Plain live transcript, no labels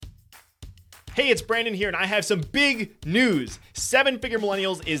Hey, it's Brandon here, and I have some big news. Seven Figure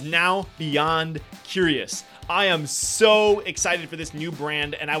Millennials is now beyond curious. I am so excited for this new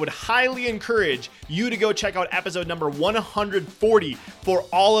brand, and I would highly encourage you to go check out episode number 140 for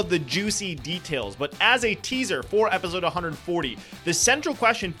all of the juicy details. But as a teaser for episode 140, the central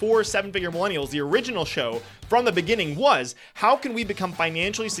question for Seven Figure Millennials, the original show from the beginning, was how can we become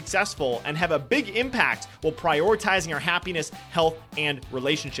financially successful and have a big impact while prioritizing our happiness, health, and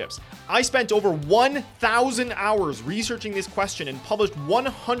relationships? I spent over 1,000 hours researching this question and published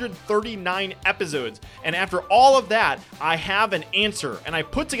 139 episodes. And after all of that, I have an answer, and I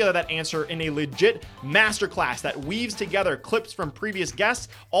put together that answer in a legit masterclass that weaves together clips from previous guests,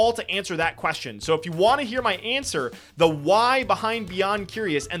 all to answer that question. So if you want to hear my answer, the why behind Beyond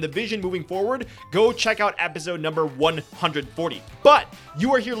Curious and the vision moving forward, go check out episode number 140. But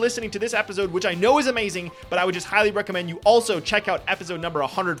you are here listening to this episode, which I know is amazing, but I would just highly recommend you also check out episode number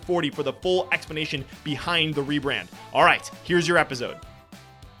 140 for the full explanation behind the rebrand. All right, here's your episode.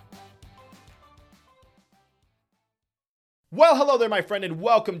 Well, hello there, my friend, and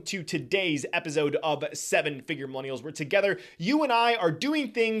welcome to today's episode of Seven Figure Millennials, where together you and I are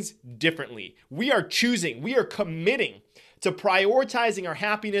doing things differently. We are choosing, we are committing to prioritizing our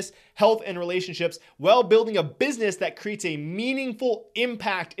happiness, health, and relationships while building a business that creates a meaningful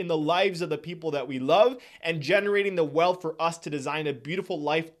impact in the lives of the people that we love and generating the wealth for us to design a beautiful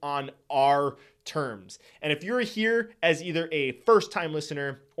life on our terms. And if you're here as either a first-time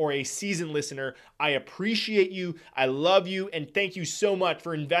listener or a seasoned listener, I appreciate you, I love you, and thank you so much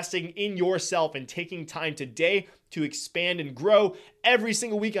for investing in yourself and taking time today to expand and grow. Every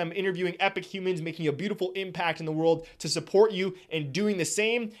single week, I'm interviewing epic humans making a beautiful impact in the world to support you in doing the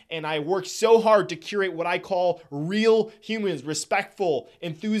same. And I work so hard to curate what I call real humans, respectful,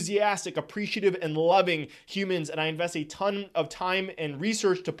 enthusiastic, appreciative, and loving humans. And I invest a ton of time and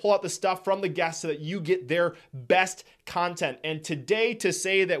research to pull out the stuff from the guests so that you get their best content. And today, to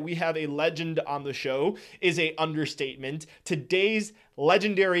say that we have a legend on the show is an understatement. Today's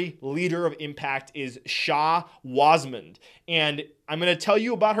legendary leader of impact is Sháá Wasmund. And I'm going to tell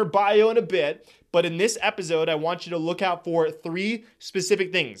you about her bio in a bit, but in this episode, I want you to look out for three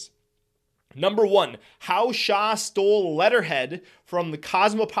specific things. Number one, how Sháá stole letterhead from the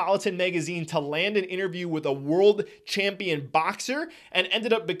Cosmopolitan magazine to land an interview with a world champion boxer and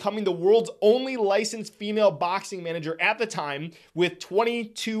ended up becoming the world's only licensed female boxing manager at the time with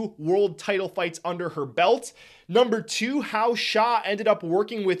 22 world title fights under her belt. Number two, how Sháá ended up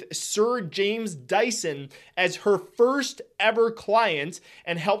working with Sir James Dyson as her first ever client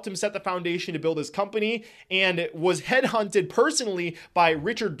and helped him set the foundation to build his company, and was headhunted personally by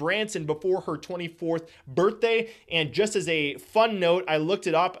Richard Branson before her 24th birthday. And just as a fun note, I looked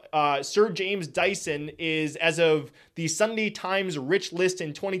it up. Sir James Dyson is, as of the Sunday Times Rich List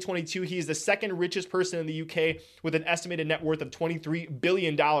in 2022, he is the second richest person in the UK with an estimated net worth of $23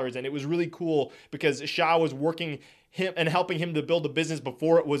 billion. And it was really cool because Sháá was working him and helping him to build a business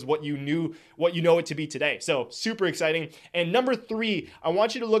before it was what you know it to be today. So super exciting. And number three, I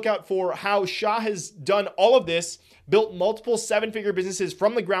want you to look out for how Sháá has done all of this, built multiple seven-figure businesses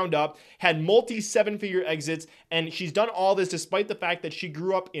from the ground up, had multi-seven-figure exits, and she's done all this despite the fact that she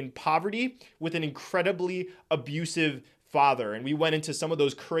grew up in poverty with an incredibly abusive father. And we went into some of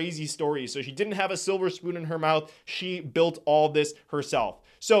those crazy stories. So she didn't have a silver spoon in her mouth. She built all this herself.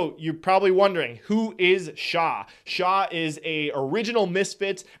 So you're probably wondering, who is Sháá? Sháá is a original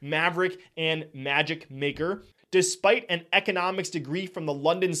misfit, maverick, and magic maker. Despite an economics degree from the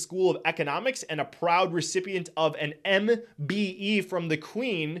London School of Economics and a proud recipient of an MBE from the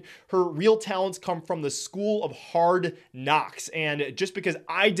Queen, her real talents come from the School of Hard Knocks. And just because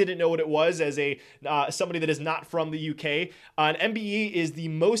I didn't know what it was as somebody that is not from the UK, an MBE is the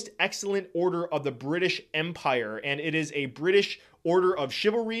most excellent order of the British Empire, and it is a British order of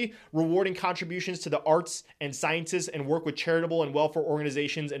chivalry, rewarding contributions to the arts and sciences and work with charitable and welfare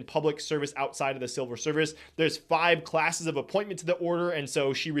organizations and public service outside of the civil service. There's 5 classes of appointment to the order, and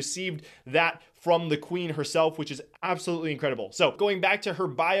so she received that from the Queen herself, which is absolutely incredible. So going back to her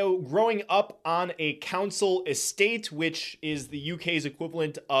bio, growing up on a council estate, which is the UK's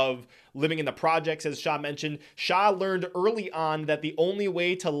equivalent of living in the projects, as Sháá mentioned, Sháá learned early on that the only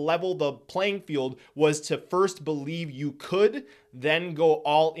way to level the playing field was to first believe you could, then go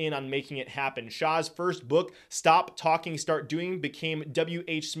all in on making it happen. Shah's first book, Stop Talking, Start Doing, became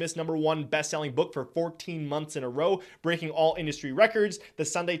W.H. Smith's #1 best-selling book for 14 months in a row, breaking all industry records. The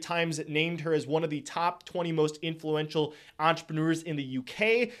Sunday Times named her as one of the top 20 most influential entrepreneurs in the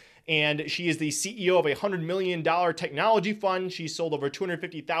UK. and she is the CEO of a $100 million technology fund. She sold over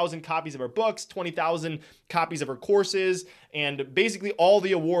 250,000 copies of her books, 20,000 copies of her courses, and basically all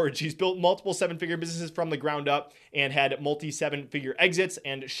the awards. She's built multiple seven-figure businesses from the ground up and had multi-seven-figure exits.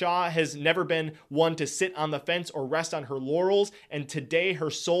 And Sháá has never been one to sit on the fence or rest on her laurels. And today, her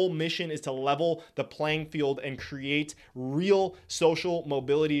sole mission is to level the playing field and create real social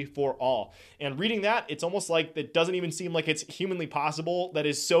mobility for all. And reading that, it's almost like it doesn't even seem like it's humanly possible. That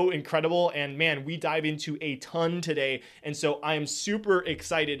is so incredible. And man, we dive into a ton today. And so I am super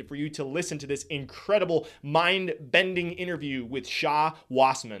excited for you to listen to this incredible mind-bending interview with Sháá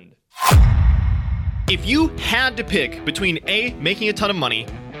Wasmund. If you had to pick between A, making a ton of money,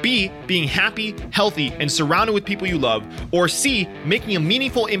 B, being happy, healthy, and surrounded with people you love, or C, making a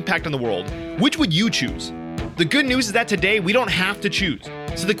meaningful impact on the world, which would you choose? The good news is that today we don't have to choose.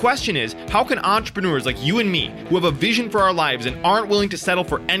 So the question is, how can entrepreneurs like you and me, who have a vision for our lives and aren't willing to settle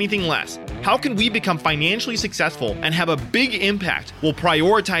for anything less, how can we become financially successful and have a big impact while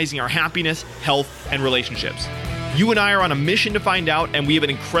prioritizing our happiness, health, and relationships? You and I are on a mission to find out, and we have an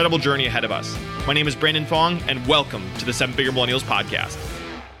incredible journey ahead of us. My name is Brandon Fong, and welcome to the Seven Figure Millennials podcast.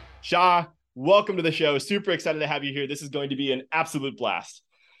 Sháá, welcome to the show. Super excited to have you here. This is going to be an absolute blast.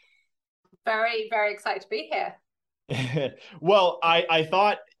 Very, very excited to be here. Well, I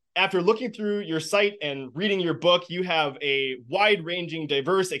thought after looking through your site and reading your book, you have a wide-ranging,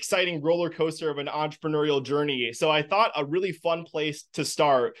 diverse, exciting roller coaster of an entrepreneurial journey. So I thought a really fun place to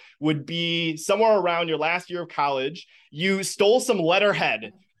start would be somewhere around your last year of college. You stole some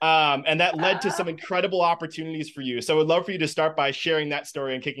letterhead, and that led to some incredible opportunities for you. So I would love for you to start by sharing that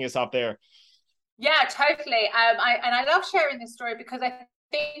story and kicking us off there. Yeah, totally. I love sharing this story because I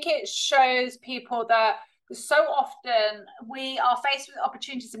think it shows people that so often we are faced with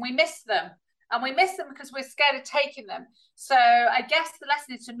opportunities and we miss them. And we miss them because we're scared of taking them. So I guess the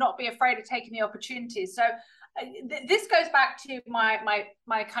lesson is to not be afraid of taking the opportunities. So this goes back to my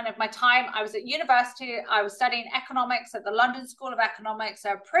time. I was at university. I was studying economics at the London School of Economics,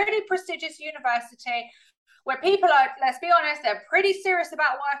 a pretty prestigious university where people are, let's be honest, they're pretty serious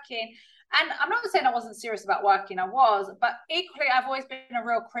about working. And I'm not saying I wasn't serious about working, I was, but equally, I've always been a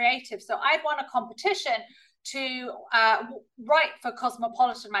real creative. So I'd won a competition to write for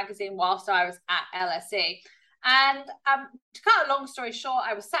Cosmopolitan magazine whilst I was at LSE. And to cut a long story short,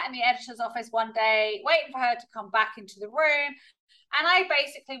 I was sat in the editor's office one day, waiting for her to come back into the room. And I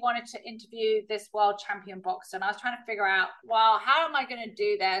basically wanted to interview this world champion boxer. And I was trying to figure out, well, how am I going to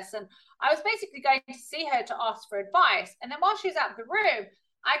do this? And I was basically going to see her to ask for advice. And then while she was out of the room,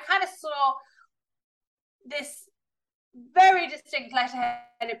 I kind of saw this very distinct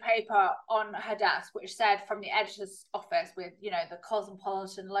letterheaded paper on her desk, which said from the editor's office with, you know, the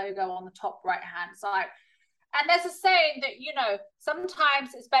Cosmopolitan logo on the top right-hand side. And there's a saying that,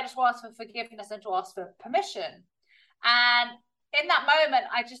 sometimes it's better to ask for forgiveness than to ask for permission. And in that moment,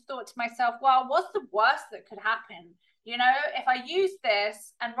 I just thought to myself, well, what's the worst that could happen? If I use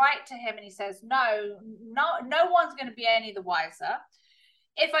this and write to him and he says, no one's going to be any the wiser.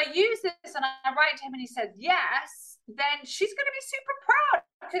 If I use this and I write to him and he says yes, then she's going to be super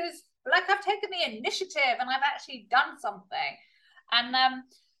proud because I've taken the initiative and I've actually done something. And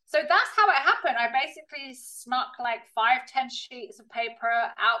so that's how it happened. I basically snuck 5-10 sheets of paper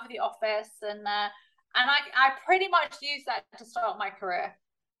out of the office and I pretty much used that to start my career.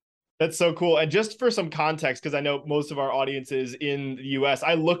 That's so cool. And just for some context, because I know most of our audience is in the US,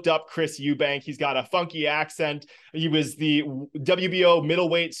 I looked up Chris Eubank. He's got a funky accent. He was the WBO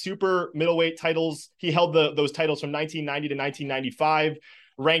middleweight, super middleweight titles. He held those titles from 1990 to 1995,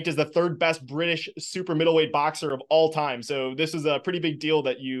 ranked as the third best British super middleweight boxer of all time. So this is a pretty big deal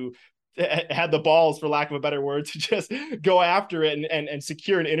that you had the balls, for lack of a better word, to just go after it and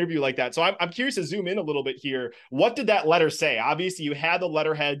secure an interview like that. So I'm curious to zoom in a little bit here. What did that letter say? Obviously, you had the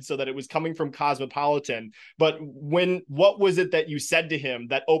letterhead so that it was coming from Cosmopolitan, but what was it that you said to him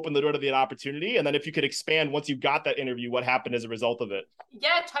that opened the door to the opportunity? And then if you could expand once you got that interview, what happened as a result of it?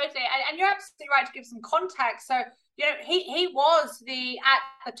 Yeah, totally. And you're absolutely right to give some context. So, he was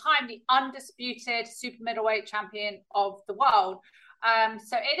at the time, the undisputed super middleweight champion of the world.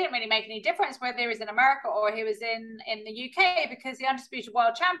 So it didn't really make any difference whether he was in America or he was in the UK, because the undisputed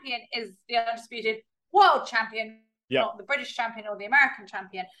world champion is the undisputed world champion, not the British champion or the American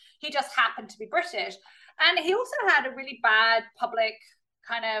champion. He just happened to be British. And he also had a really bad public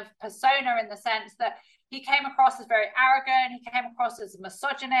kind of persona in the sense that he came across as very arrogant. He came across as a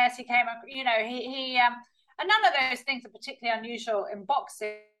misogynist. He came, and none of those things are particularly unusual in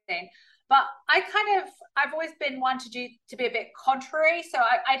boxing. But I've always been one to be a bit contrary. So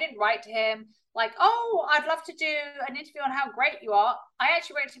I didn't write to him like, oh, I'd love to do an interview on how great you are. I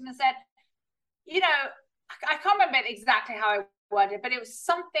actually wrote to him and said, I can't remember exactly how I worded it, but it was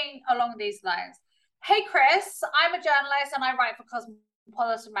something along these lines. Hey, Chris, I'm a journalist and I write for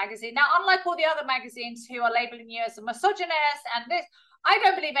Cosmopolitan magazine. Now, unlike all the other magazines who are labeling you as a misogynist and this, I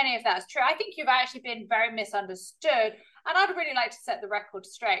don't believe any of that's true. I think you've actually been very misunderstood, and I'd really like to set the record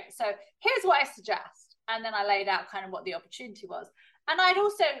straight. So here's what I suggest. And then I laid out kind of what the opportunity was. And I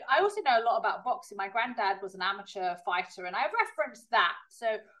also know a lot about boxing. My granddad was an amateur fighter, and I referenced that.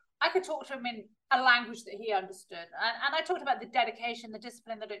 So I could talk to him in a language that he understood. And I talked about the dedication, the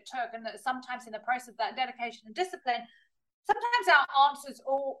discipline that it took, and that sometimes in the process of that dedication and discipline, sometimes our answers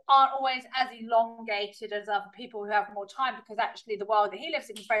aren't always as elongated as other people who have more time, because actually the world that he lives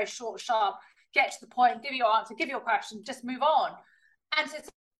in is very short, sharp, get to the point, give your answer, give your question, just move on. And so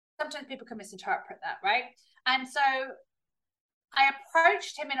sometimes people can misinterpret that, right? And so I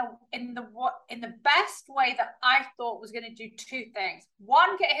approached him in the best way that I thought was going to do two things.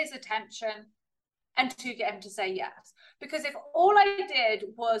 One, get his attention, and two, get him to say yes. Because if all I did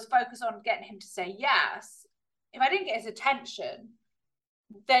was focus on getting him to say yes, if I didn't get his attention,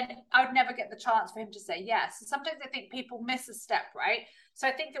 then I would never get the chance for him to say yes. And sometimes I think people miss a step, right? So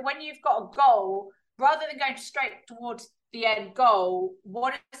I think that when you've got a goal, rather than going straight towards the end goal,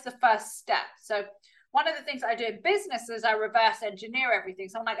 what is the first step? So one of the things I do in business is I reverse engineer everything.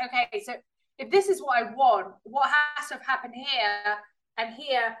 So I'm like, okay, so if this is what I want, what has to have happened here and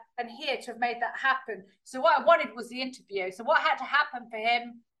here and here to have made that happen? So what I wanted was the interview. So what had to happen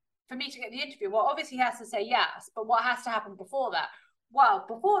for me to get the interview? Well, obviously he has to say yes, but what has to happen before that? Well,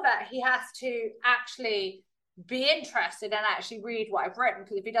 before that, he has to actually be interested and actually read what I've written,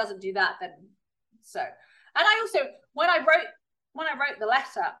 because if he doesn't do that, then so. And I also, when I wrote the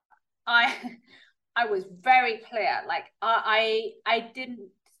letter, I was very clear. Like I didn't,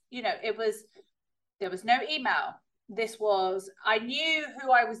 there was no email. I knew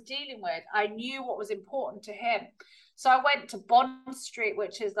who I was dealing with. I knew what was important to him. So I went to Bond Street,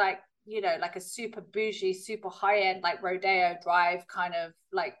 which is like a super bougie, super high end, like Rodeo Drive kind of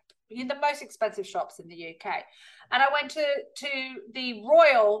like the most expensive shops in the UK. And I went to the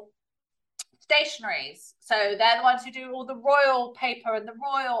Royal stationaries. So they're the ones who do all the royal paper and the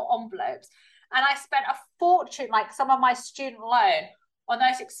royal envelopes. And I spent a fortune, like some of my student loan, on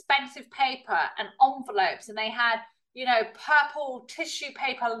those expensive paper and envelopes. And they had, purple tissue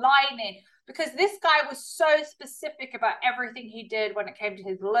paper lining, because this guy was so specific about everything he did when it came to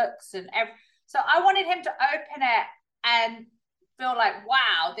his looks and so I wanted him to open it and feel like,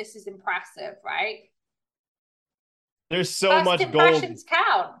 wow, this is impressive, right? There's so much gold. First impressions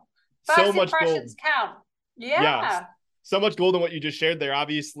count. So much gold. Count. Yeah. So much gold in what you just shared there.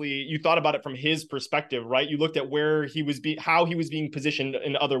 Obviously, you thought about it from his perspective, right? You looked at where he was how he was being positioned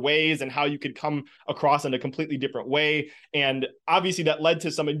in other ways and how you could come across in a completely different way. And obviously that led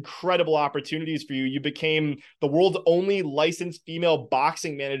to some incredible opportunities for you. You became the world's only licensed female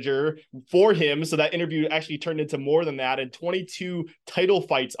boxing manager for him. So that interview actually turned into more than that, and 22 title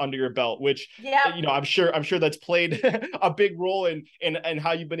fights under your belt, which, I'm sure that's played a big role in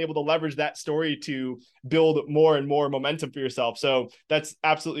how you've been able to leverage that story to build more and more momentum for yourself. So that's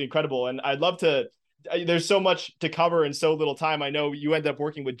absolutely incredible. And I'd love to, there's so much to cover in so little time. I know you ended up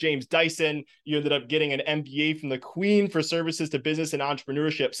working with James Dyson. You ended up getting an MBA from the Queen for services to business and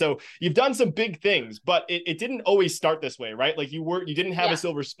entrepreneurship. So you've done some big things, but it didn't always start this way, right? Like you didn't have a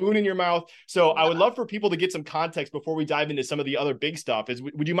silver spoon in your mouth. So I would love for people to get some context before we dive into some of the other big stuff.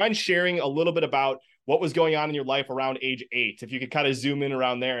 Would you mind sharing a little bit about what was going on in your life around age 8? If you could kind of zoom in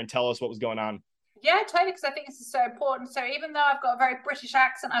around there and tell us what was going on. Yeah, totally, because I think this is so important. So even though I've got a very British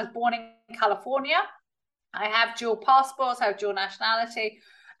accent, I was born in California. I have dual passports, I have dual nationality.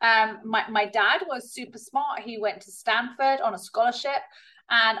 My dad was super smart. He went to Stanford on a scholarship,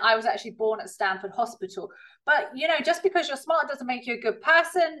 and I was actually born at Stanford Hospital. But, just because you're smart doesn't make you a good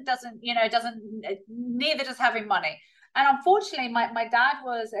person, neither does having money. And unfortunately, my dad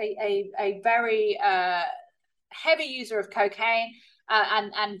was a very heavy user of cocaine.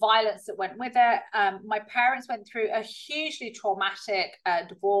 And violence that went with it. My parents went through a hugely traumatic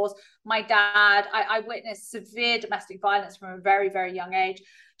divorce. My dad, I witnessed severe domestic violence from a very, very young age,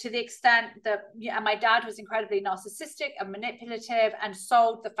 to the extent that my dad was incredibly narcissistic and manipulative and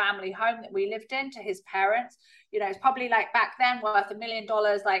sold the family home that we lived in to his parents. It's probably like back then worth $1 million,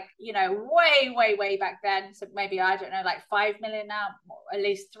 like, way, way, way back then. So maybe, I don't know, like 5 million now, at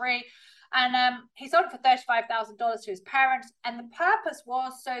least 3. And he sold it for $35,000 to his parents. And the purpose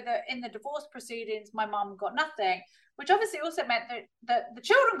was so that in the divorce proceedings, my mum got nothing, which obviously also meant that the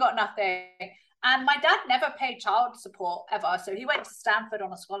children got nothing. And my dad never paid child support ever. So he went to Stanford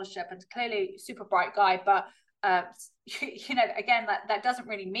on a scholarship, and clearly super bright guy. But, again, that doesn't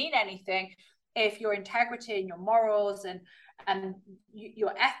really mean anything if your integrity and your morals and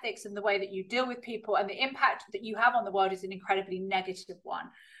your ethics and the way that you deal with people and the impact that you have on the world is an incredibly negative one.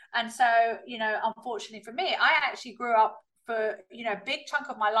 And so, unfortunately for me, I actually grew up for, a big chunk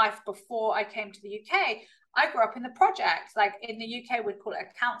of my life before I came to the UK. I grew up in the projects. Like in the UK, we'd call it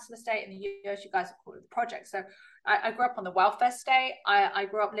a council estate. In the US, you guys would call it the project. So I grew up on the welfare state. I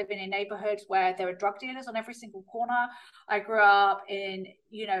grew up living in neighborhoods where there were drug dealers on every single corner. I grew up in,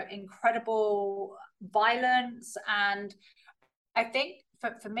 incredible violence. And I think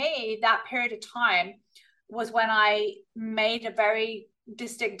for me, that period of time was when I made a very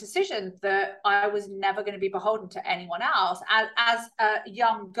distinct decision that I was never going to be beholden to anyone else. As a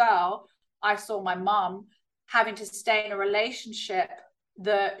young girl, I saw my mum having to stay in a relationship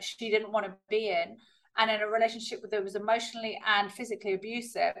that she didn't want to be in, and in a relationship that was emotionally and physically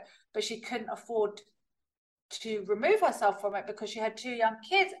abusive, but she couldn't afford to remove herself from it because she had 2 young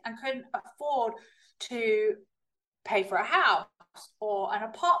kids and couldn't afford to pay for a house or an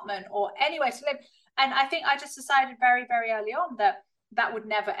apartment or anywhere to live. And I think I just decided very, very early on that would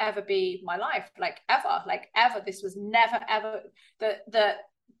never, ever be my life, like ever. This was never, ever,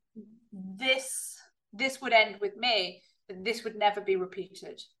 this would end with me. This would never be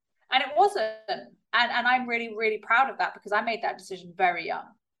repeated. And it wasn't. And I'm really, really proud of that because I made that decision very young.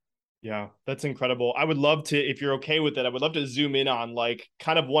 Yeah, that's incredible. I would love to, if you're okay with it, I would love to zoom in on like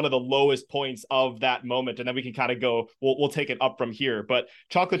kind of one of the lowest points of that moment. And then we can kind of go, we'll take it up from here. But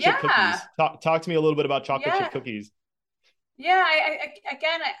chocolate chip cookies, talk to me a little bit about chocolate chip cookies. Yeah,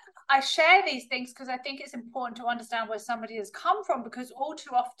 I share these things because I think it's important to understand where somebody has come from, because all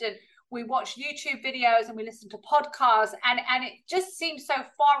too often we watch YouTube videos and we listen to podcasts and it just seems so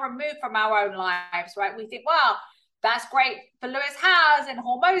far removed from our own lives, right? We think, well, that's great for Lewis Howes and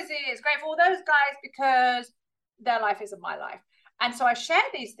Hormozy. It's great for all those guys because their life isn't my life. And so I share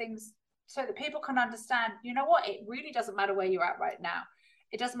these things so that people can understand, you know what, it really doesn't matter where you're at right now.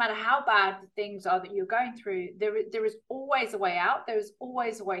 It doesn't matter how bad the things are that you're going through. There is always a way out. There is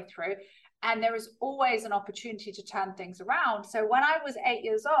always a way through. And there is always an opportunity to turn things around. So when I was 8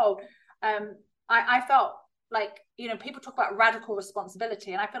 years old, I felt like, people talk about radical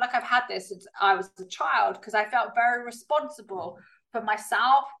responsibility. And I feel like I've had this since I was a child, because I felt very responsible for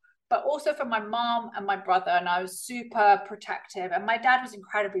myself, but also for my mom and my brother. And I was super protective. And my dad was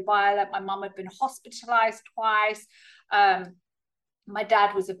incredibly violent. My mom had been hospitalized twice. My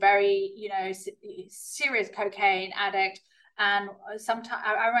dad was a very, serious cocaine addict. And sometimes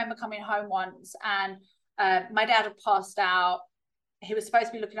I remember coming home once and my dad had passed out. He was supposed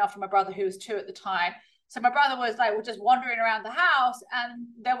to be looking after my brother, who was 2 at the time. So my brother was just wandering around the house, and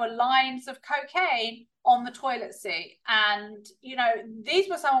there were lines of cocaine on the toilet seat. And, these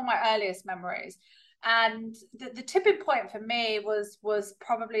were some of my earliest memories. And the tipping point for me was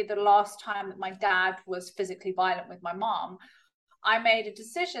probably the last time that my dad was physically violent with my mom. I made a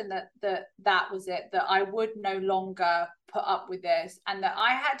decision that was it, that I would no longer put up with this and that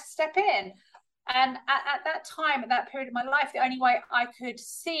I had to step in. And at that time, at that period of my life, the only way I could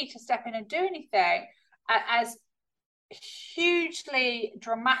see to step in and do anything, as hugely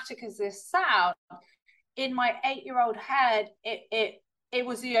dramatic as this sounds, in my 8-year-old head, it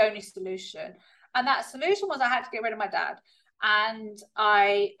was the only solution. And that solution was I had to get rid of my dad. And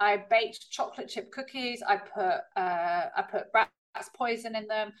I baked chocolate chip cookies. I put rat's poison in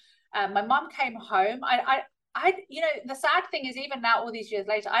them. My mum came home. The sad thing is, even now, all these years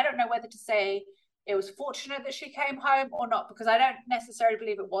later, I don't know whether to say it was fortunate that she came home or not, because I don't necessarily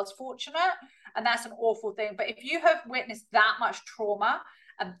believe it was fortunate. And that's an awful thing. But if you have witnessed that much trauma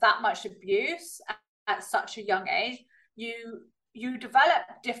and that much abuse at such a young age, you develop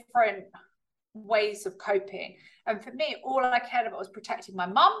different ways of coping. And for me, all I cared about was protecting my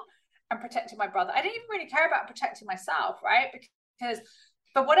mum and protecting my brother. I didn't even really care about protecting myself, right? Because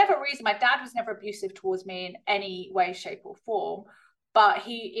for whatever reason, my dad was never abusive towards me in any way, shape, or form, but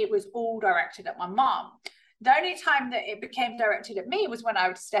it was all directed at my mom. The only time that it became directed at me was when I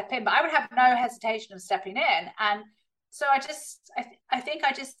would step in, but I would have no hesitation of stepping in. And so I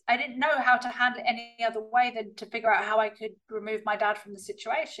didn't know how to handle it any other way than to figure out how I could remove my dad from the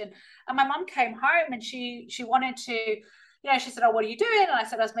situation. And my mom came home and she wanted to, she said, "Oh, what are you doing?" And I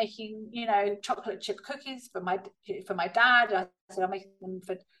said, "I was making, chocolate chip cookies for my dad." And I said, "I'm making them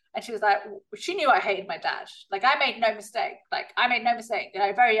for," and she was like, she knew I hated my dad. Like, I made no mistake. At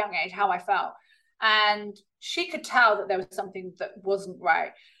a very young age, how I felt. And she could tell that there was something that wasn't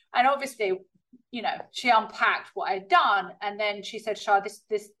right. And obviously, she unpacked what I'd done. And then she said, Sháá,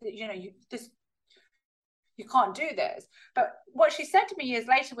 you can't do this. But what she said to me years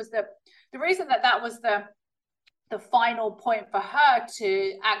later was that the reason that was the final point for her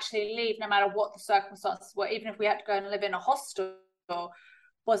to actually leave, no matter what the circumstances were, even if we had to go and live in a hostel,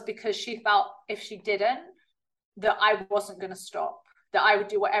 was because she felt if she didn't, that I wasn't going to stop, that I would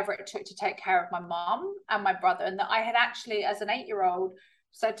do whatever it took to take care of my mom and my brother. And that I had actually, as an 8-year-old,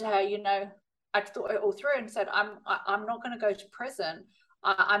 said to her, I'd thought it all through and said, I'm not going to go to prison.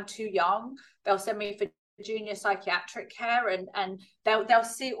 I'm too young. They'll send me for junior psychiatric care, and they'll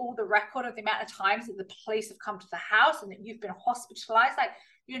see all the record of the amount of times that the police have come to the house and that you've been hospitalized. Like,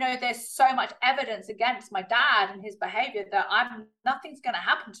 there's so much evidence against my dad and his behavior that nothing's going to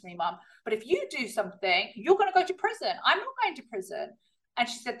happen to me, Mom. But if you do something, you're going to go to prison. I'm not going to prison. And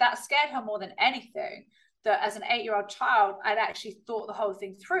she said that scared her more than anything, that as an 8-year-old child, I'd actually thought the whole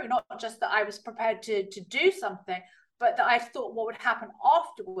thing through, not just that I was prepared to do something, but that I thought what would happen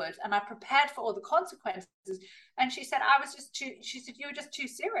afterwards, and I prepared for all the consequences. And she said, you were just too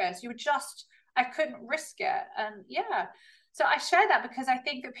serious. I couldn't risk it. And yeah, so I share that because I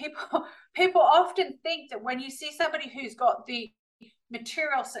think that people often think that when you see somebody who's got the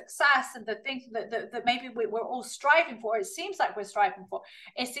material success and the things that maybe we're all striving for, it seems like we're striving for,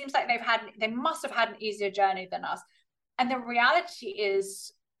 it seems like they must have had an easier journey than us. And the reality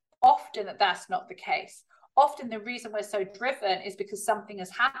is often that's not the case. Often the reason we're so driven is because something has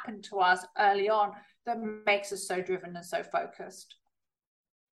happened to us early on that makes us so driven and so focused.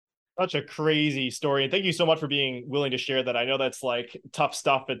 Such a crazy story. And thank you so much for being willing to share that. I know that's like tough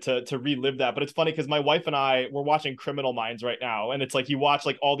stuff to relive that, but it's funny because my wife and we're watching Criminal Minds right now. And it's like, you watch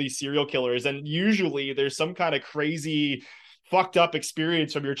like all these serial killers, and usually there's some kind of crazy fucked up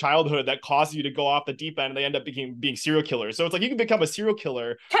experience from your childhood that causes you to go off the deep end, and they end up being serial killers. So it's like you can become a serial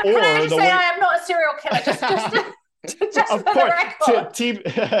killer. Can I just say I am not a serial killer? Just of course,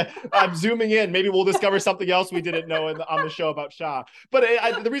 I'm zooming in. Maybe we'll discover something else we didn't know on the show about Sháá. But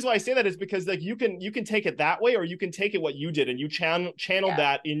the reason why I say that is because like you can take it that way, or you can take it what you did, and you channeled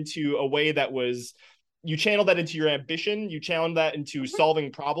that into a way that was. You channel that into your ambition, you channel that into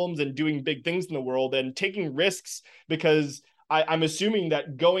solving problems and doing big things in the world and taking risks, because I'm assuming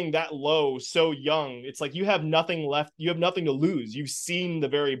that going that low so young, it's like you have nothing left. You have nothing to lose. You've seen the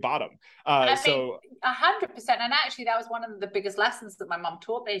very bottom. So 100%. And actually, that was one of the biggest lessons that my mom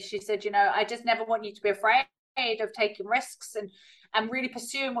taught me. She said, I just never want you to be afraid of taking risks and really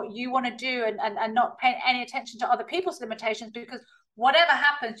pursuing what you want to do and not paying any attention to other people's limitations, because whatever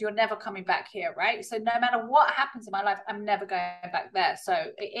happens, you're never coming back here, right? So no matter what happens in my life, I'm never going back there. So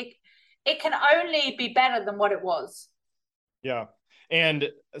it can only be better than what it was. Yeah. And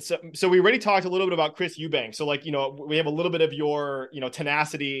so we already talked a little bit about Chris Eubank. So like, we have a little bit of your,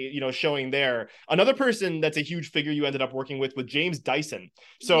 tenacity, showing there. Another person that's a huge figure you ended up working with James Dyson.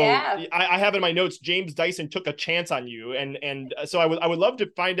 So yeah. I have in my notes, James Dyson took a chance on you. And so I would love to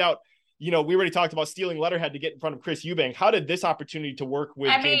find out, we already talked about stealing letterhead to get in front of Chris Eubank. How did this opportunity to work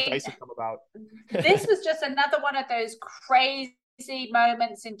with James Dyson come about? This was just another one of those crazy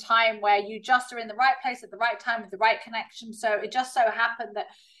moments in time where you just are in the right place at the right time with the right connection. So it just so happened that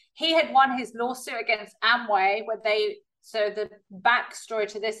he had won his lawsuit against Amway, so the backstory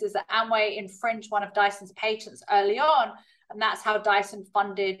to this is that Amway infringed one of Dyson's patents early on, and that's how Dyson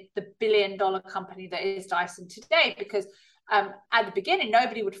funded the billion-dollar company that is Dyson today, because at the beginning,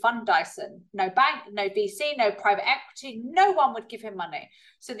 nobody would fund Dyson. No bank, no VC, no private equity. No one would give him money.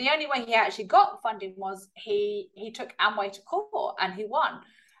 So the only way he actually got funding was he took Amway to court, and he won.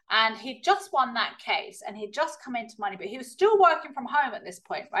 And he just won that case, and he'd just come into money, but he was still working from home at this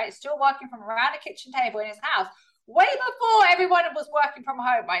point, right? Still working from around a kitchen table in his house, way before everyone was working from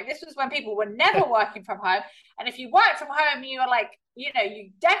home, right? This was when people were never working from home. And if you worked from home, you were like, you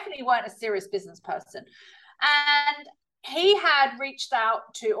definitely weren't a serious business person. And he had reached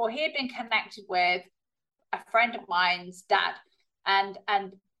out to, or he had been connected with a friend of mine's dad. And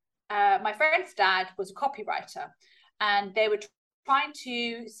my friend's dad was a copywriter, and they were trying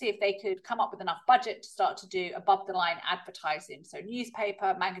to see if they could come up with enough budget to start to do above the line advertising. So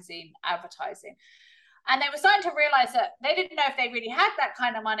newspaper, magazine advertising. And they were starting to realize that they didn't know if they really had that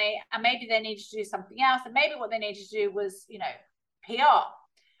kind of money, and maybe they needed to do something else. And maybe what they needed to do was, PR.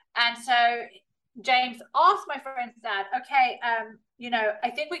 And so James asked my friend's dad, okay, I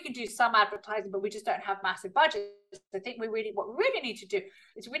think we can do some advertising, but we just don't have massive budgets. I think what we really need to do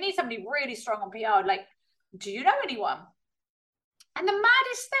is we need somebody really strong on PR. Like, do you know anyone? And the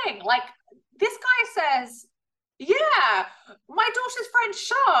maddest thing, like, this guy says, yeah, my daughter's friend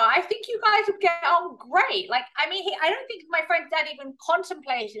Sháá, I think you guys would get on great. Like, I don't think my friend's dad even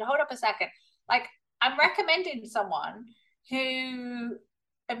contemplated, hold up a second. Like, I'm recommending someone who,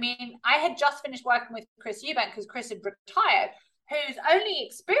 I mean, I had just finished working with Chris Eubank because Chris had retired, whose only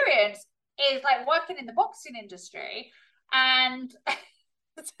experience is like working in the boxing industry. And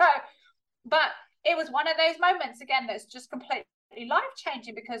so, but it was one of those moments again that's just completely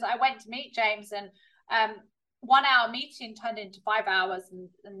life-changing, because I went to meet James, and 1 hour meeting turned into 5 hours,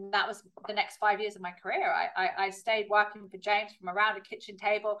 and that was the next 5 years of my career. I stayed working for James from around a kitchen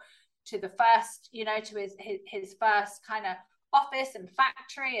table to the first, you know, to his first kind of office and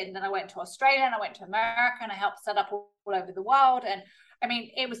factory, and then I went to Australia and I went to America, and I helped set up all over the world. And I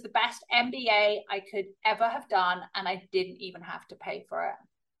mean, it was the best MBA I could ever have done, and I didn't even have to pay for it.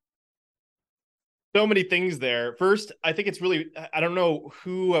 So many things there. First, I think it's really, I don't know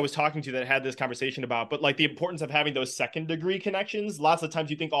who I was talking to that had this conversation about, but like the importance of having those second degree connections. Lots of times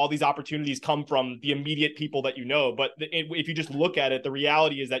you think all these opportunities come from the immediate people that you know, but if you just look at it, the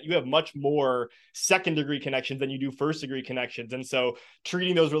reality is that you have much more second degree connections than you do first degree connections. And so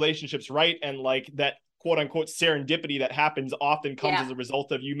treating those relationships right, and like that quote unquote serendipity that happens often comes as a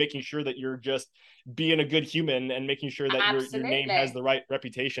result of you making sure that you're just being a good human and making sure that your name has the right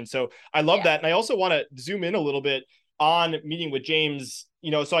reputation. So I love that. And I also want to zoom in a little bit on meeting with James, you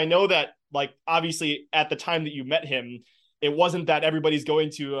know, so I know that like, obviously at the time that you met him, it wasn't that everybody's going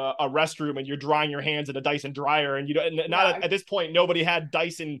to a restroom and you're drying your hands in a Dyson dryer, and you know, not at this point, nobody had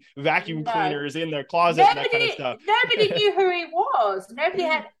Dyson vacuum cleaners in their closet and that kind of stuff. Nobody knew who he was. Nobody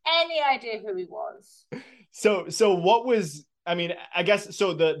had any idea who he was. So what was, I mean, I guess,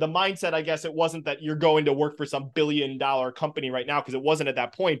 so the mindset, I guess it wasn't that you're going to work for some $1 billion company right now, because it wasn't at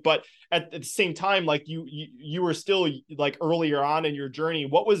that point. But at the same time, like you were still like earlier on in your journey.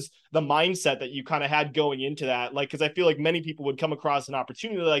 What was the mindset that you kind of had going into that? Like, because I feel like many people would come across an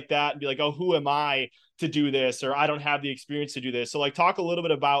opportunity like that and be like, oh, who am I to do this? Or I don't have the experience to do this. So like, talk a little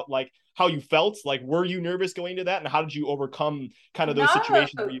bit about like how you felt. Like, were you nervous going into that? And how did you overcome kind of those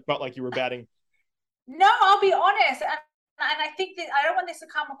situations where you felt like you were batting? No, I'll be honest. And I think that I don't want this to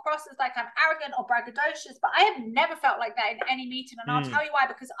come across as like I'm arrogant or braggadocious, but I have never felt like that in any meeting. And I'll tell you why,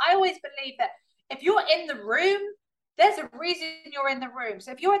 because I always believe that if you're in the room, there's a reason you're in the room.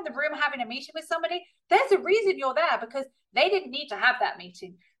 So if you're in the room having a meeting with somebody, there's a reason you're there, because they didn't need to have that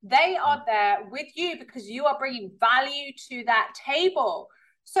meeting. They are there with you because you are bringing value to that table.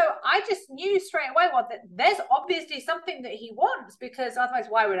 So I just knew straight away, well, that there's obviously something that he wants, because otherwise,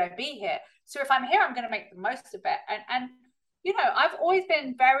 why would I be here? So if I'm here, I'm going to make the most of it. And you know, I've always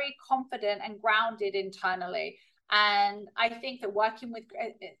been very confident and grounded internally. And I think that working with,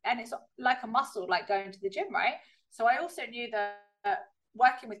 and it's like a muscle, like going to the gym, right? So I also knew that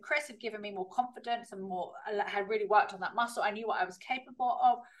working with Chris had given me more confidence and more, had really worked on that muscle. I knew what I was capable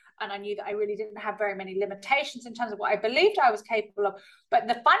of. And I knew that I really didn't have very many limitations in terms of what I believed I was capable of. But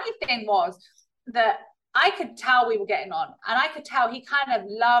the funny thing was that I could tell we were getting on, and I could tell he kind of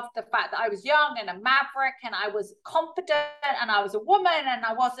loved the fact that I was young and a maverick, and I was confident, and I was a woman, and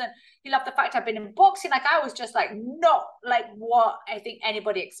I wasn't, he loved the fact I'd been in boxing. Like, I was just like, not like what I think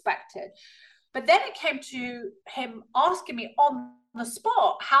anybody expected. But then it came to him asking me on the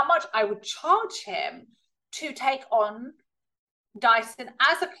spot how much I would charge him to take on Dyson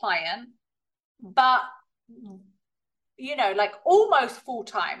as a client, but you know, like almost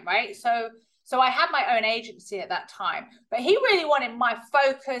full-time, right? So I had my own agency at that time, but he really wanted my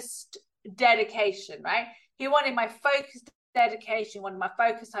focused dedication, right? He wanted my focused dedication, wanted my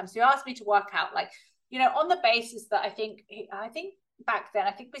focused time. So he asked me to work out, like, you know, on the basis that I think back then,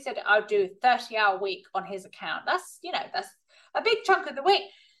 I think we said I'd do a 30-hour week on his account. That's, you know, that's a big chunk of the week.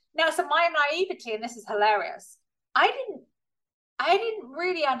 Now, so my naivety, and this is hilarious, I didn't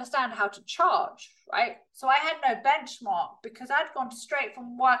really understand how to charge, right? So I had no benchmark, because I'd gone straight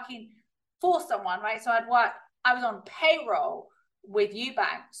from working for someone, right? So I was on payroll with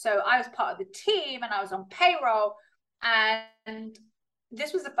Eubank. So I was part of the team and I was on payroll. And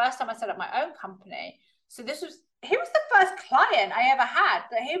this was the first time I set up my own company. So he was the first client I ever had.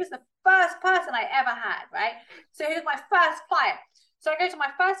 That he was the first person I ever had, right? So he was my first client. So I go to my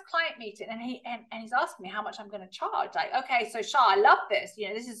first client meeting, and he's asking me how much I'm going to charge. Like, okay, so Sháá, I love this. You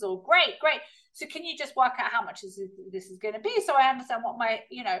know, this is all great. So can you just work out how much this is going to be, so I understand what my,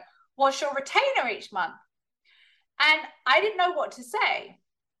 you know, what's your retainer each month? And I didn't know what to say,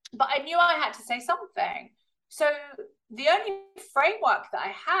 but I knew I had to say something. So the only framework that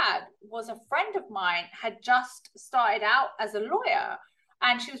I had was a friend of mine had just started out as a lawyer,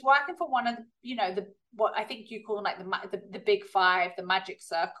 and she was working for one of the, you know, what I think you call like the big five, the magic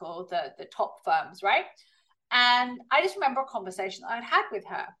circle, the top firms, right? And I just remember a conversation I'd had with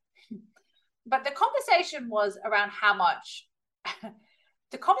her. But the conversation was around how much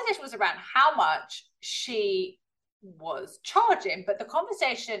the conversation was around how much she was charging, but the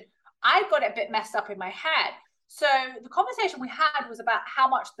conversation, I got it a bit messed up in my head. So the conversation we had was about how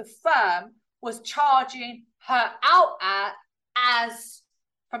much the firm was charging her out at, as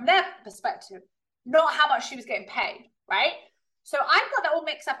from their perspective, not how much she was getting paid, right? So I got that all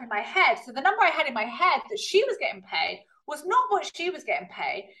mixed up in my head. So the number I had in my head that she was getting paid was not what she was getting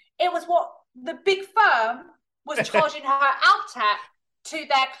paid. It was what the big firm was charging her out at to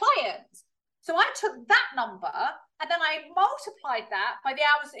their clients. So I took that number and then I multiplied that by the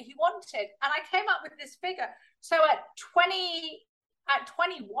hours that he wanted. And I came up with this figure. So at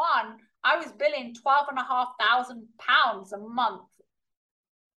 21, I was billing £12,500 a month,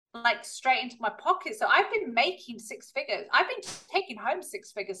 like straight into my pocket. So I've been making six figures. I've been taking home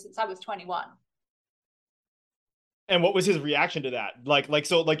six figures since I was 21. And what was his reaction to that?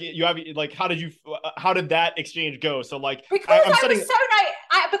 So you have, like, how did that exchange go? So like, because I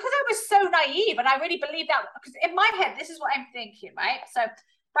was so naive, and I really believe that, because in my head, this is what I'm thinking, right? So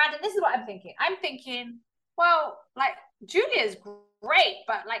Brandon, this is what I'm thinking. I'm thinking, well, like, Julia's great,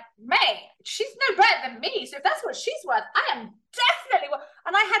 but like, May, she's no better than me. So if that's what she's worth, I am definitely worth.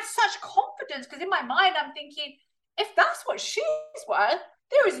 And I had such confidence, because in my mind, I'm thinking, if that's what she's worth,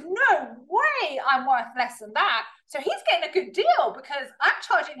 there is no way I'm worth less than that. So he's getting a good deal, because I'm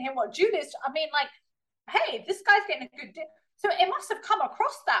charging him what Julia's. I mean, like, hey, this guy's getting a good deal. So it must have come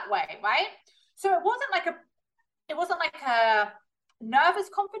across that way, right? So it wasn't like a nervous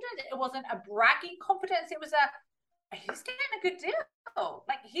confidence. It wasn't a bragging confidence. It was he's getting a good deal.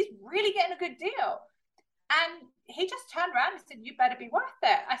 Like, he's really getting a good deal. And he just turned around and said, you better be worth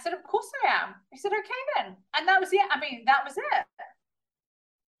it. I said, of course I am. He said, okay then. And that was it. I mean, that was it.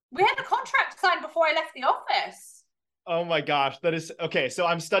 We had a contract signed before I left the office. Oh my gosh, that is okay. So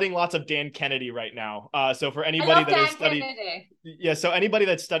I'm studying lots of Dan Kennedy right now. So for anybody that has studied, yeah. So anybody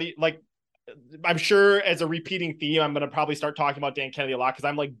that studied, like, I'm sure as a repeating theme, I'm going to probably start talking about Dan Kennedy a lot, because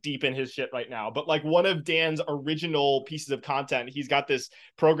I'm like deep in his shit right now. But like, one of Dan's original pieces of content, he's got this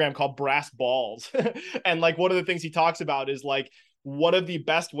program called Brass Balls. And like, one of the things he talks about is like, one of the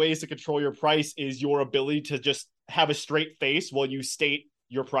best ways to control your price is your ability to just have a straight face while you state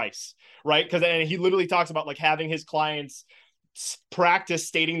your price, right? Because and he literally talks about like having his clients practice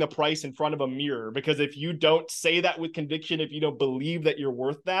stating the price in front of a mirror, because if you don't say that with conviction, if you don't believe that you're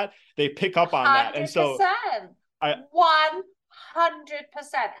worth that, they pick up on 100%. That. And so 100%.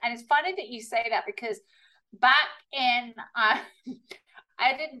 And it's funny that you say that, because back in I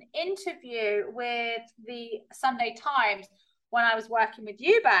did an interview with the Sunday Times when I was working with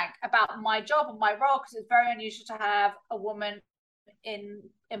Eubank about my job and my role, because it's very unusual to have a woman in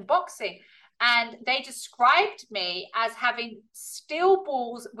boxing, and they described me as having steel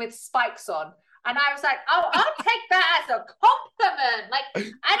balls with spikes on, and I was like, oh, I'll take that as a compliment. Like,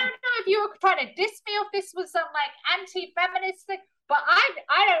 I don't know if you were trying to diss me or if this was some like anti-feminist thing, but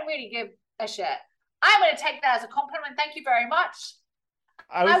I don't really give a shit. I'm going to take that as a compliment. Thank you very much.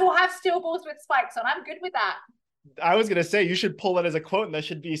 I will have steel balls with spikes on. I'm good with that. I was going to say, you should pull that as a quote, and that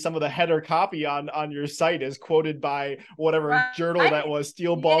should be some of the header copy on your site, as quoted by whatever journal that was,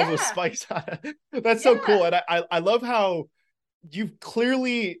 steel balls with spikes on it. That's so cool. And I love how you've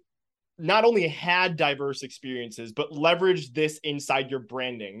clearly not only had diverse experiences, but leveraged this inside your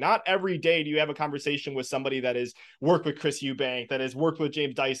branding. Not every day do you have a conversation with somebody that has worked with Chris Eubank, that has worked with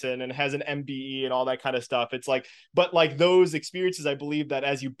James Dyson and has an MBE and all that kind of stuff. It's like, but like those experiences, I believe that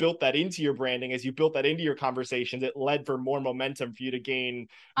as you built that into your branding, as you built that into your conversations, it led for more momentum for you to gain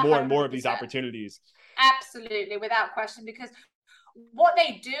more 100%. And more of these opportunities. Absolutely, without question, because what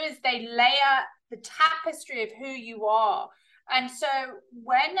they do is they layer the tapestry of who you are. And so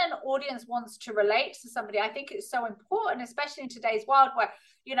when an audience wants to relate to somebody, I think it's so important, especially in today's world where,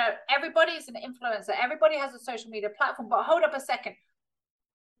 you know, everybody is an influencer, everybody has a social media platform, but hold up a second.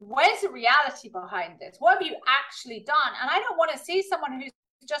 Where's the reality behind this? What have you actually done? And I don't want to see someone who's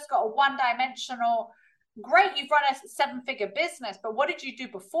just got a one-dimensional, great, you've run a seven-figure business, but what did you do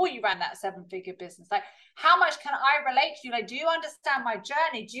before you ran that seven-figure business? Like, how much can I relate to you? Like, do you understand my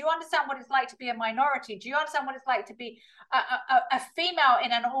journey? Do you understand what it's like to be a minority? Do you understand what it's like to be a female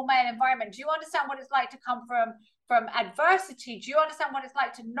in an all-male environment? Do you understand what it's like to come from adversity? Do you understand what it's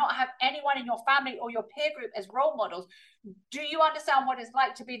like to not have anyone in your family or your peer group as role models? Do you understand what it's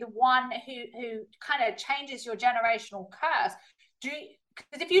like to be the one who kind of changes your generational curse?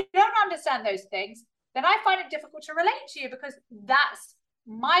 Because if you don't understand those things, then I find it difficult to relate to you, because that's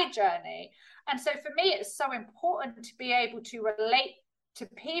my journey. And so for me, it's so important to be able to relate to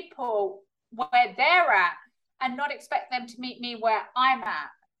people where they're at and not expect them to meet me where I'm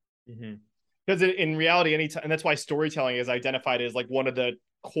at. Mm-hmm. Because in reality, anytime, and that's why storytelling is identified as like one of the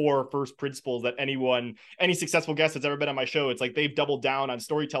core first principles that any successful guest that's ever been on my show, it's like they've doubled down on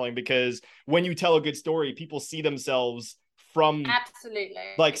storytelling, because when you tell a good story, people see themselves from Absolutely,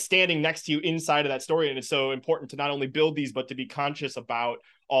 like standing next to you inside of that story. And it's so important to not only build these, but to be conscious about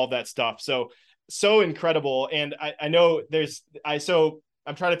all that stuff. So incredible. And I know so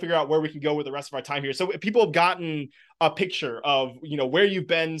I'm trying to figure out where we can go with the rest of our time here. So people have gotten a picture of, where you've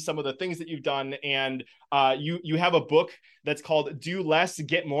been, some of the things that you've done. And you have a book that's called Do Less,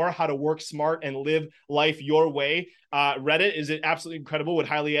 Get More, How to Work Smart and Live Life Your Way. Read it. Is it absolutely incredible? Would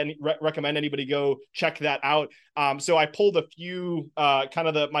highly recommend anybody go check that out. So I pulled a few kind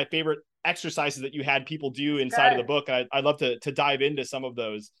of my favorite exercises that you had people do inside of the book. I'd love to dive into some of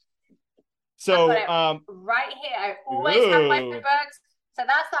those. So right here, I always have my books. So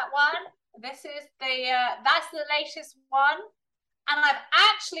that's that one. This is that's the latest one. And I've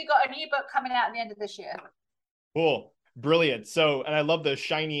actually got a new book coming out at the end of this year. Cool. Brilliant. So, and I love the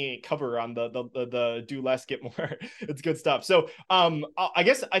shiny cover on the Do Less, Get More. It's good stuff. So,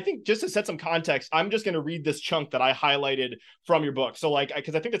 I think just to set some context, I'm just going to read this chunk that I highlighted from your book. So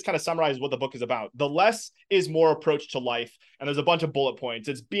because I think it's kind of summarizes what the book is about. The less is more approach to life. And there's a bunch of bullet points.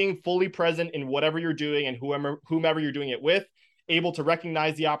 It's being fully present in whatever you're doing and whomever you're doing it with, able to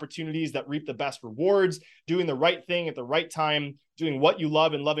recognize the opportunities that reap the best rewards, doing the right thing at the right time, doing what you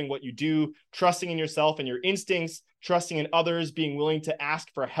love and loving what you do, trusting in yourself and your instincts, trusting in others, being willing to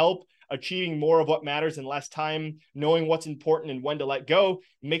ask for help, achieving more of what matters in less time, knowing what's important and when to let go,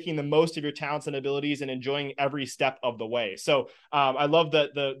 making the most of your talents and abilities, and enjoying every step of the way. So I love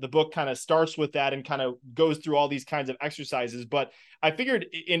that the book kind of starts with that and kind of goes through all these kinds of exercises. But I figured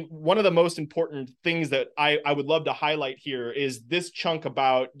in one of the most important things that I would love to highlight here is this chunk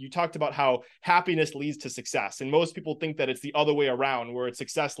about, you talked about how happiness leads to success. And most people think that it's the other way around, where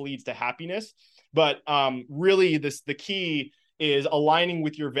success leads to happiness. But really the key is aligning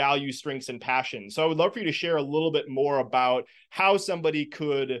with your values, strengths, and passions. So I would love for you to share a little bit more about how somebody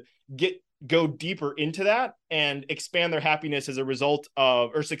could go deeper into that and expand their happiness as a result of,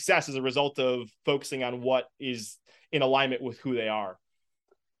 or success as a result of, focusing on what is in alignment with who they are.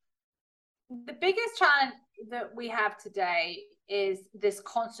 The biggest challenge that we have today is this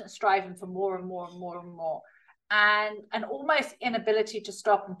constant striving for more and more and more and more, and an almost inability to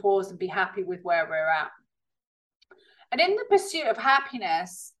stop and pause and be happy with where we're at. And in the pursuit of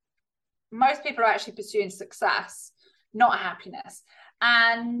happiness, most people are actually pursuing success, not happiness.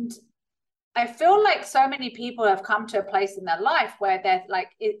 And I feel like so many people have come to a place in their life where they're like,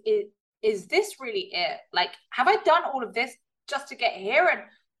 is this really it? Like, have I done all of this just to get here? And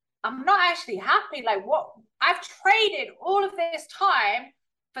I'm not actually happy. Like, what? I've traded all of this time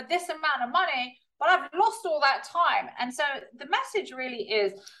for this amount of money, but I've lost all that time. And so the message really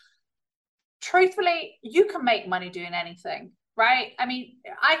is, truthfully, you can make money doing anything, right? I mean,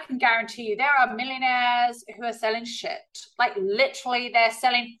 I can guarantee you there are millionaires who are selling shit. Like, literally, they're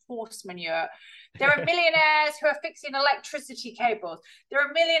selling horse manure. There are millionaires who are fixing electricity cables. There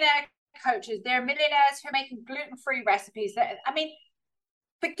are millionaire coaches. There are millionaires who are making gluten-free recipes. I mean,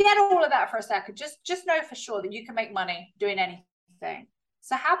 forget all of that for a second. Just know for sure that you can make money doing anything.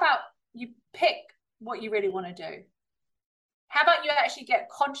 So how about you pick what you really want to do? How about you actually get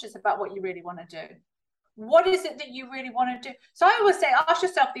conscious about what you really want to do? What is it that you really want to do? So I always say, ask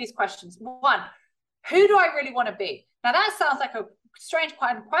yourself these questions. One, who do I really want to be? Now that sounds like a strange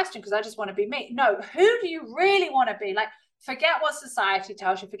question, because I just want to be me. No, who do you really want to be? Like, forget what society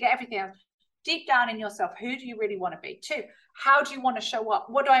tells you, forget everything else. Deep down in yourself, who do you really want to be? Two, how do you want to show up?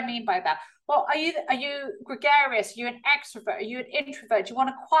 What do I mean by that? Well, are you gregarious? Are you an extrovert? Are you an introvert? Do you want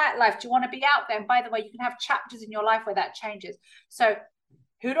a quiet life? Do you want to be out there? And by the way, you can have chapters in your life where that changes. So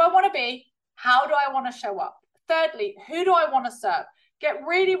who do I want to be? How do I want to show up? Thirdly, who do I want to serve? Get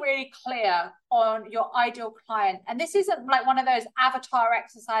really, really clear on your ideal client. And this isn't like one of those avatar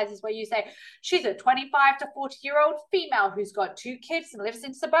exercises where you say, she's a 25 to 40-year-old female who's got 2 kids and lives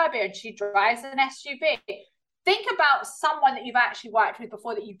in suburbia and she drives an SUV. Think about someone that you've actually worked with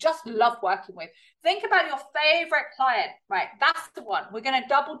before that you just love working with. Think about your favorite client, right? That's the one. We're going to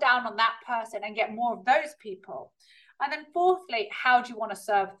double down on that person and get more of those people. And then fourthly, how do you want to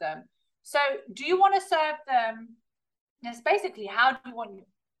serve them? So do you want to serve them? It's basically, how do you want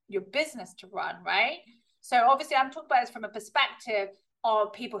your business to run, right? So obviously I'm talking about this from a perspective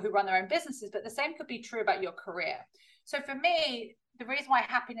of people who run their own businesses, but the same could be true about your career. So for me, the reason why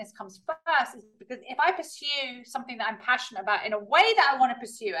happiness comes first is because if I pursue something that I'm passionate about in a way that I want to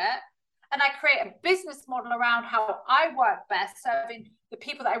pursue it, and I create a business model around how I work best, serving the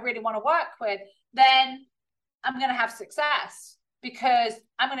people that I really want to work with, then I'm going to have success. because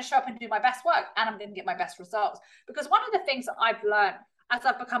I'm going to show up and do my best work, and I'm going to get my best results. Because one of the things that I've learned as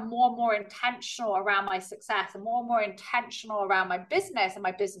I've become more and more intentional around my success and more intentional around my business and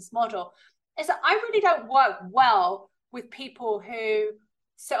my business model is that I really don't work well with people who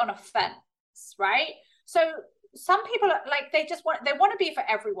sit on a fence, right? So some people are like, they want to be for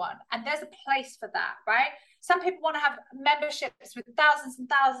everyone, and there's a place for that, right? Some people want to have memberships with thousands and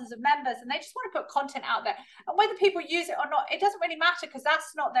thousands of members, and they just want to put content out there. And whether people use it or not, it doesn't really matter, because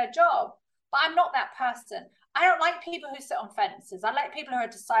that's not their job. But I'm not that person. I don't like people who sit on fences. I like people who are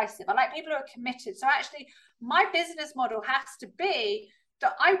decisive. I like people who are committed. So actually, my business model has to be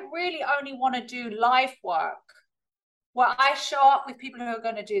that I really only want to do live work where I show up with people who are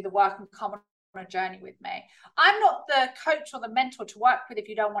going to do the work and come on a journey with me. I'm not the coach or the mentor to work with if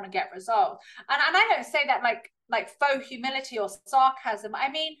you don't want to get results. And I don't say that like faux humility or sarcasm. I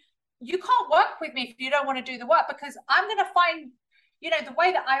mean, you can't work with me if you don't want to do the work, because I'm going to find, the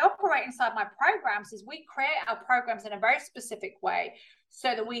way that I operate inside my programs is we create our programs in a very specific way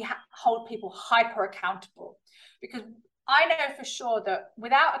so that we hold people hyper accountable. Because I know for sure that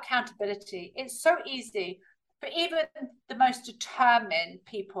without accountability, it's so easy for even the most determined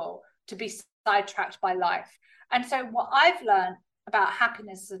people to be sidetracked by life. And so what I've learned about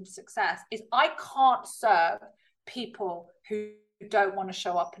happiness and success is I can't serve people who don't want to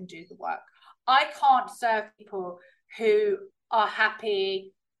show up and do the work. I can't serve people who are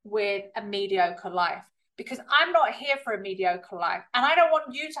happy with a mediocre life, because I'm not here for a mediocre life, and I don't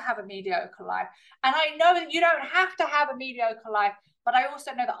want you to have a mediocre life. And I know that you don't have to have a mediocre life, but I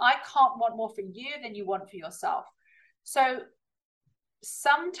also know that I can't want more for you than you want for yourself. So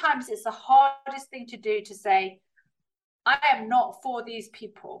sometimes it's the hardest thing to do to say, I am not for these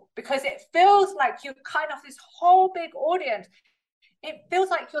people, because it feels like you're kind of this whole big audience. It feels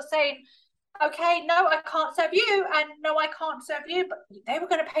like you're saying, okay, no, I can't serve you, and no, I can't serve you, but they were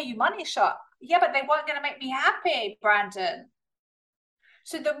going to pay you money, Sháá. Yeah, but they weren't going to make me happy, Brandon.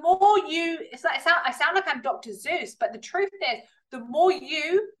 So the more I sound like I'm Dr. Zeus, but the truth is, the more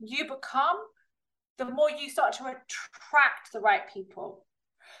you become, the more you start to attract the right people,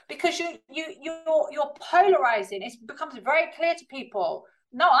 because you're polarizing. It becomes very clear to people.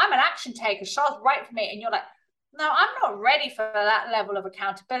 No, I'm an action taker. Sháá's right for me, and you're like, no, I'm not ready for that level of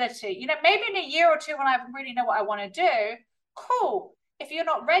accountability. Maybe in a year or two when I really know what I want to do, cool. If you're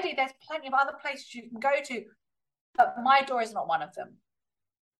not ready, there's plenty of other places you can go to, but my door is not one of them.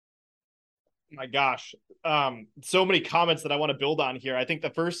 My gosh, so many comments that I want to build on here. I think the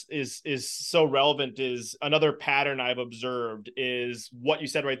first is so relevant. Is another pattern I've observed is what you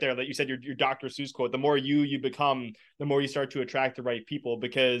said right there, that you said your Dr. Seuss quote, the more you become, the more you start to attract the right people.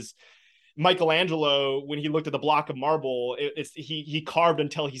 Because Michelangelo, when he looked at the block of marble, he carved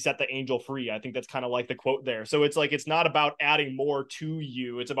until he set the angel free. I think that's kind of like the quote there. So it's like, it's not about adding more to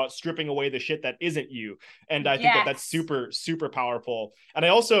you. It's about stripping away the shit that isn't you. And I think that's super, super powerful. And I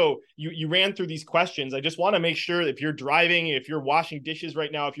also, you ran through these questions. I just want to make sure that if you're driving, if you're washing dishes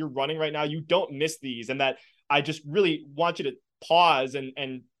right now, if you're running right now, you don't miss these. And that I just really want you to pause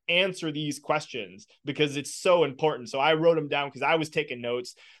and answer these questions, because it's so important. So I wrote them down because I was taking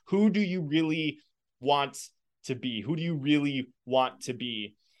notes. Who do you really want to be? Who do you really want to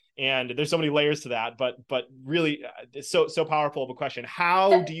be? And there's so many layers to that, but really it's so powerful of a question.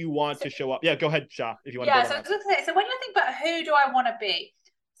 How do you want to show up? Yeah, go ahead, Sháá, if you want to. So when you think about who do I want to be?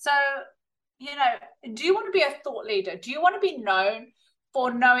 So, do you want to be a thought leader? Do you want to be known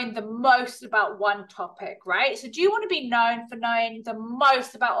for knowing the most about one topic, right? So do you want to be known for knowing the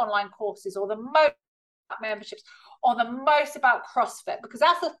most about online courses, or the most about memberships, or the most about CrossFit? Because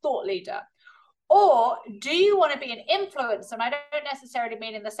that's a thought leader. Or do you want to be an influencer? And I don't necessarily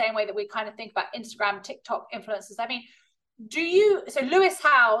mean in the same way that we kind of think about Instagram, TikTok influencers. I mean, so Lewis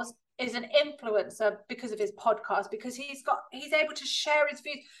Howes is an influencer because of his podcast, because he's able to share his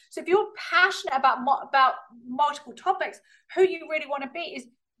views. So if you're passionate about multiple topics, who you really want to be is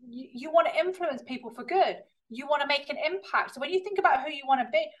you want to influence people for good. You want to make an impact. So when you think about who you want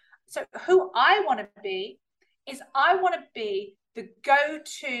to be, so who I want to be is I want to be the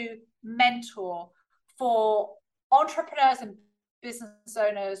go-to mentor for entrepreneurs and business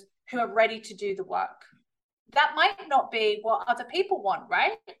owners who are ready to do the work. That might not be what other people want,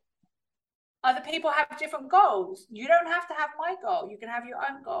 right? Other people have different goals. You don't have to have my goal. You can have your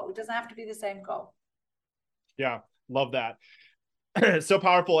own goal. It doesn't have to be the same goal. Yeah, love that. So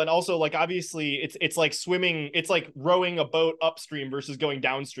powerful. And also, like, obviously it's like swimming, it's like rowing a boat upstream versus going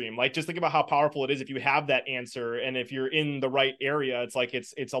downstream. Like, just think about how powerful it is if you have that answer, and if you're in the right area, it's like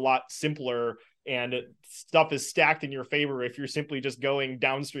it's a lot simpler and stuff is stacked in your favor if you're simply just going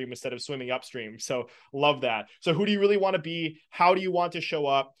downstream instead of swimming upstream. So love that. So who do you really want to be? How do you want to show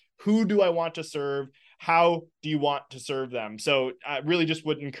up? Who do I want to serve? How do you want to serve them? So I really just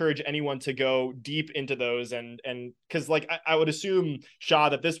would encourage anyone to go deep into those. And because like I would assume,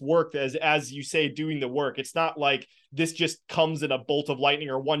 Sháá, that this work, as you say, doing the work, it's not like this just comes in a bolt of lightning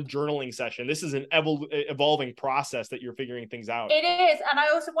or one journaling session. This is an evolving process that you're figuring things out. It is. And I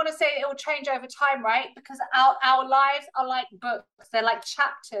also want to say it will change over time, right? Because our lives are like books, they're like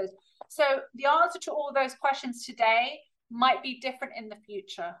chapters. So the answer to all those questions today might be different in the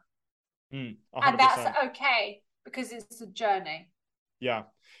future. And that's okay, because it's a journey. Yeah.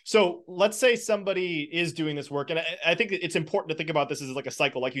 So let's say somebody is doing this work. And I think it's important to think about this as like a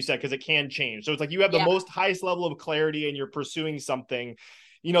cycle, like you said, because it can change. So it's like you have the most highest level of clarity and you're pursuing something.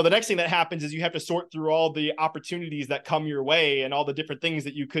 You know, the next thing that happens is you have to sort through all the opportunities that come your way and all the different things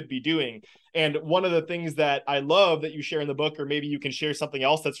that you could be doing. And one of the things that I love that you share in the book, or maybe you can share something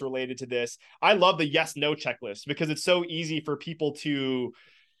else that's related to this, I love the yes, no checklist, because it's so easy for people to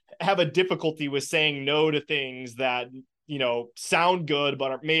have a difficulty with saying no to things that, you know, sound good,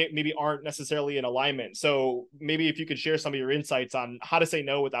 but maybe aren't necessarily in alignment. So maybe if you could share some of your insights on how to say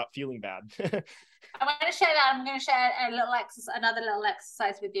no without feeling bad. I'm going to share that. I'm going to share another little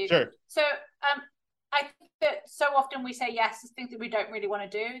exercise with you. Sure. So I think that so often we say yes to things that we don't really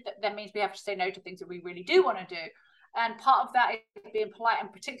want to do. That means we have to say no to things that we really do want to do. And part of that is being polite, and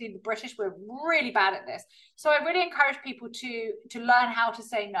particularly the British, we're really bad at this. So I really encourage people to learn how to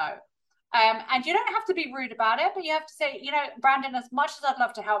say no. And you don't have to be rude about it, but you have to say, you know, Brandon, as much as I'd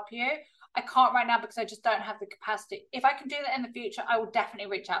love to help you, I can't right now because I just don't have the capacity. If I can do that in the future, I will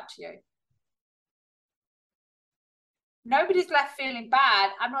definitely reach out to you. Nobody's left feeling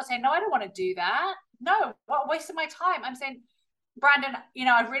bad. I'm not saying, no, I don't want to do that. No, what a waste of my time. I'm saying, Brandon, you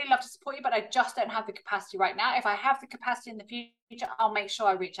know, I'd really love to support you, but I just don't have the capacity right now. If I have the capacity in the future, I'll make sure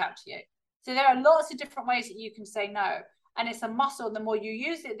I reach out to you. So there are lots of different ways that you can say no. And it's a muscle. The more you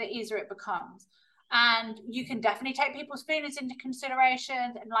use it, the easier it becomes. And you can definitely take people's feelings into consideration.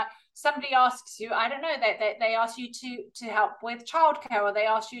 And like somebody asks you, I don't know, they ask you to help with childcare, or they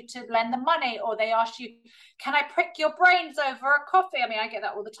ask you to lend them money, or they ask you, can I prick your brains over a coffee? I mean, I get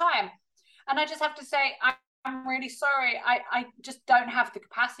that all the time. And I just have to say, I'm really sorry. I just don't have the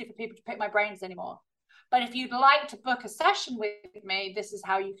capacity for people to pick my brains anymore. But if you'd like to book a session with me, this is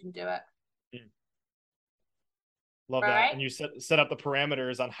how you can do it. Love that. And you set up the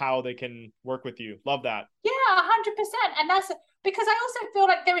parameters on how they can work with you. Love that. Yeah, 100%. And that's because I also feel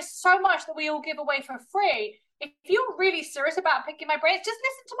like there is so much that we all give away for free. If you're really serious about picking my brains, just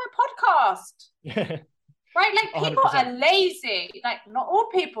listen to my podcast. Right? Like people 100%. Are lazy. Like not all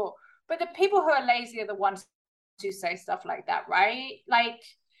people, but the people who are lazy are the ones who say stuff like that, right? Like,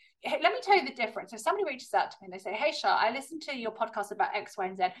 let me tell you the difference. If somebody reaches out to me and they say, hey, Sháá, I listened to your podcast about X, Y,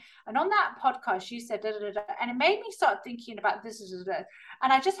 and Z. And on that podcast, you said, da, da, da, da, and it made me start thinking about this, da, da, da.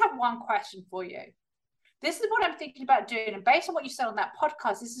 And I just have one question for you. This is what I'm thinking about doing. And based on what you said on that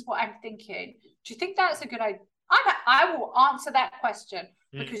podcast, this is what I'm thinking. Do you think that's a good idea? I will answer that question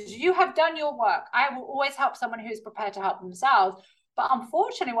because you have done your work. I will always help someone who's prepared to help themselves. But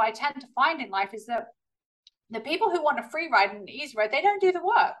unfortunately, what I tend to find in life is that the people who want a free ride and an easy ride, they don't do the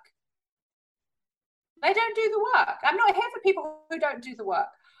work. They don't do the work. I'm not here for people who don't do the work.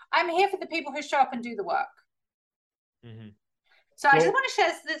 I'm here for the people who show up and do the work. Mm-hmm. So cool. I just want to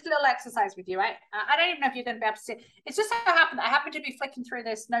share this little exercise with you, right? I don't even know if you're going to be able to see it. It's just so happened that I happened to be flicking through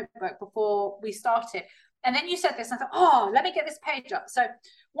this notebook before we started. And then you said this, and I thought, oh, let me get this page up. So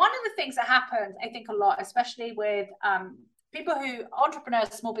one of the things that happens, I think a lot, especially with people who, entrepreneurs,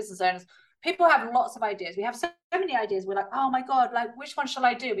 small business owners, people have lots of ideas. We have so many ideas. We're like, oh my God, like which one shall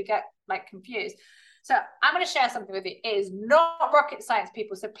I do? We get like confused. So I'm going to share something with you. It is not rocket science,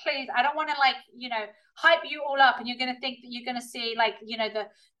 people. So please, I don't want to like, you know, hype you all up and you're going to think that you're going to see like, you know,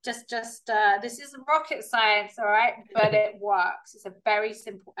 this isn't rocket science. All right. But it works. It's a very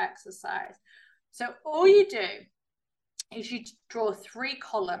simple exercise. So all you do is you draw 3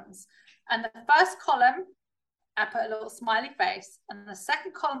 columns, and the first column, I put a little smiley face, and the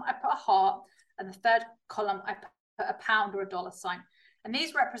second column, I put a heart, and the third column, I put a pound or a dollar sign. And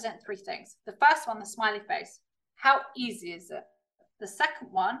these represent 3 things. The first one, the smiley face. How easy is it? The second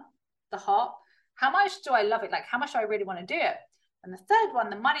one, the heart. How much do I love it? Like, how much do I really want to do it? And the third one,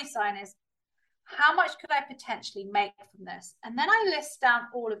 the money sign, is how much could I potentially make from this? And then I list down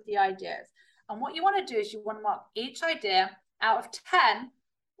all of the ideas. And what you want to do is you want to mark each idea out of 10,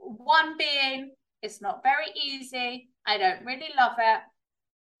 1 being, it's not very easy, I don't really love it,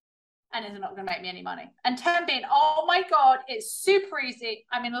 and it's not going to make me any money. And 10 being, oh my God, it's super easy.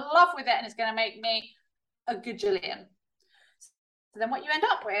 I'm in love with it and it's going to make me a gajillion. So then what you end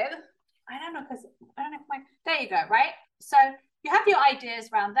up with, I don't know if there you go, right? So you have your ideas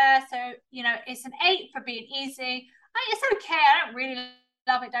around there. So, you know, it's an 8 for being easy. It's okay. I don't really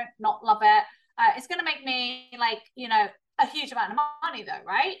love it. Don't not love it. It's going to make me like, you know, a huge amount of money though,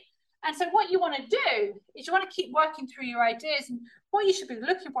 right? And so what you want to do is you want to keep working through your ideas. And what you should be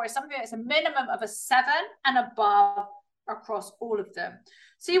looking for is something that's a minimum of a 7 and above across all of them.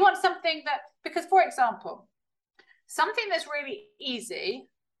 So you want something that, because for example, something that's really easy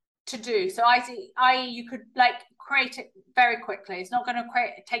to do. So i.e. you could like create it very quickly. It's not going to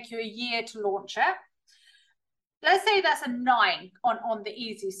take you a year to launch it. Let's say that's a 9 on the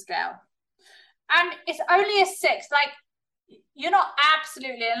easy scale. And it's only a 6. Like, you're not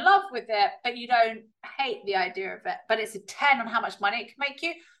absolutely in love with it, but you don't hate the idea of it. But it's a 10 on how much money it can make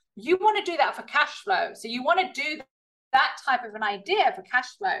you. You want to do that for cash flow. So you want to do that type of an idea for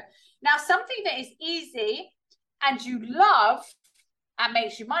cash flow. Now, something that is easy and you love and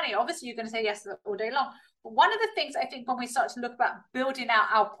makes you money, obviously you're going to say yes all day long. But one of the things I think when we start to look about building out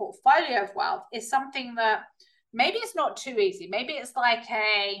our portfolio of wealth is something that maybe it's not too easy. Maybe it's like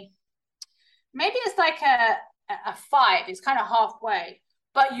a 5. It's kind of halfway,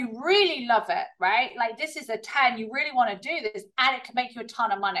 but you really love it, right? Like this is a 10. You really want to do this and it can make you a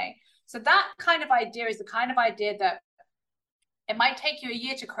ton of money. So that kind of idea is the kind of idea that it might take you a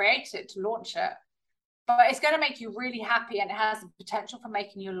year to create it, to launch it, but it's going to make you really happy and it has the potential for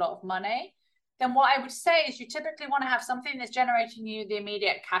making you a lot of money. Then what I would say is you typically want to have something that's generating you the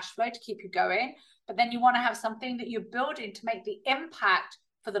immediate cash flow to keep you going, but then you want to have something that you're building to make the impact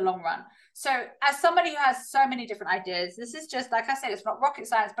for the long run. So as somebody who has so many different ideas, this is just, like I said, it's not rocket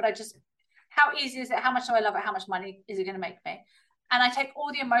science, but how easy is it? How much do I love it? How much money is it going to make me? And I take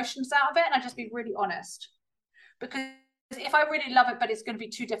all the emotions out of it and I just be really honest. Because if I really love it, but it's going to be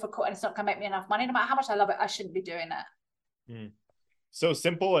too difficult and it's not going to make me enough money, no matter how much I love it, I shouldn't be doing it. So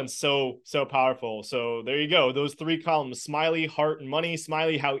simple and so powerful. So there you go. Those 3 columns: smiley, heart, and money.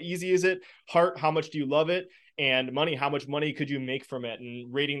 Smiley, how easy is it? Heart, how much do you love it? And money, how much money could you make from it?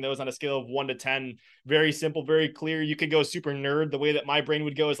 And rating those on a scale of 1 to 10, very simple, very clear. You could go super nerd. The way that my brain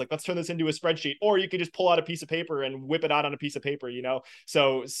would go is like, let's turn this into a spreadsheet, or you could just pull out a piece of paper and whip it out on a piece of paper, you know?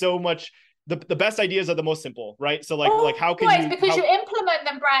 So much. The best ideas are the most simple, right? So like how can you... Because you implement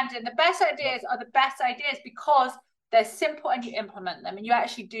them, Brandon. The best ideas are the best ideas because they're simple and you implement them and you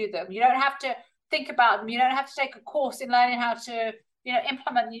actually do them. You don't have to think about them. You don't have to take a course in learning how to, you know,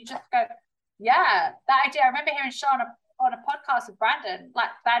 implement them. You just go, yeah, that idea. I remember hearing Sháá on a podcast with Brandon. Like,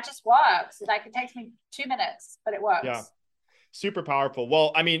 that just works. Like, it takes me 2 minutes, but it works. Yeah, super powerful.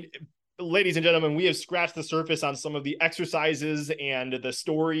 Well, I mean, ladies and gentlemen, we have scratched the surface on some of the exercises and the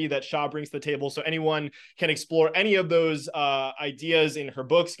story that Sháá brings to the table. So anyone can explore any of those ideas in her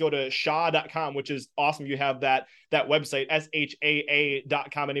books. Go to sháá.com, which is awesome. You have that website,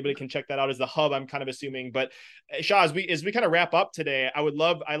 SHAA.com. Anybody can check that out as the hub, I'm kind of assuming. But Sháá, as we kind of wrap up today,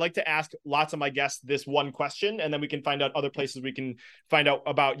 I like to ask lots of my guests this one question, and then we can find out other places we can find out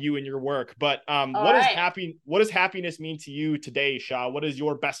about you and your work. But what does happiness mean to you today, Sháá? What is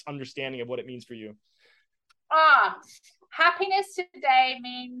your best understanding of what it means for you? Happiness today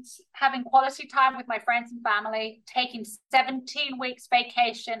means having quality time with my friends and family, taking 17 weeks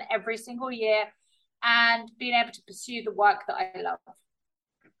vacation every single year, and being able to pursue the work that I love.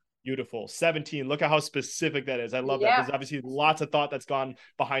 Beautiful. 17. Look at how specific that is. I love that. There's obviously lots of thought that's gone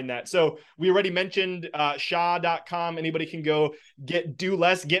behind that. So we already mentioned sháá.com. Anybody can go do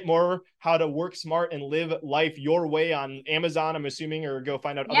less, get more, how to work smart and live life your way on Amazon, I'm assuming, or go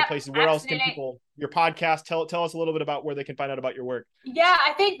find out other places. Where else can people, your podcast, tell us a little bit about where they can find out about your work. Yeah,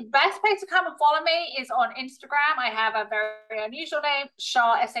 I think the best place to come and follow me is on Instagram. I have a very unusual name,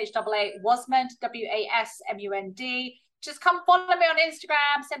 Sháá, SHAA, Wasmund, WASMUND. Just come follow me on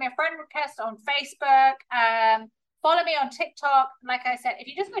Instagram, send me a friend request on Facebook, follow me on TikTok. Like I said, if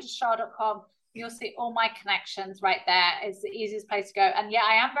you just go to sháá.com, you'll see all my connections right there. It's the easiest place to go. And yeah,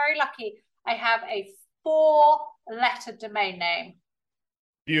 I am very lucky. I have a 4-letter domain name.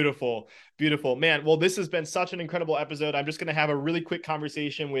 Beautiful. Beautiful, man. Well, this has been such an incredible episode. I'm just going to have a really quick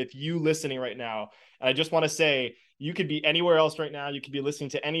conversation with you listening right now. And I just want to say, you could be anywhere else right now. You could be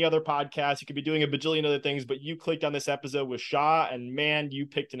listening to any other podcast. You could be doing a bajillion other things, but you clicked on this episode with Sháá, and man, you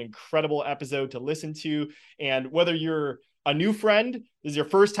picked an incredible episode to listen to. And whether you're a new friend, this is your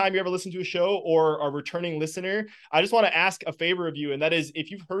first time you ever listen to a show, or a returning listener, I just want to ask a favor of you. And that is, if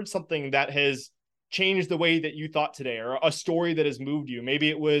you've heard something that has changed the way that you thought today, or a story that has moved you? Maybe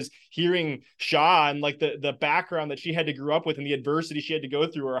it was hearing Sháá and like the background that she had to grow up with and the adversity she had to go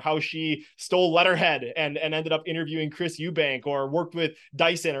through, or how she stole letterhead and ended up interviewing Chris Eubank, or worked with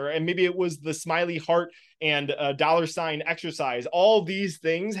Dyson, and maybe it was the smiley heart and dollar sign exercise. All these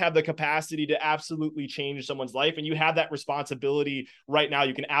things have the capacity to absolutely change someone's life, and you have that responsibility right now.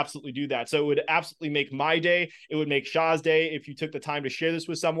 You can absolutely do that. So it would absolutely make my day. It would make Sháá's day if you took the time to share this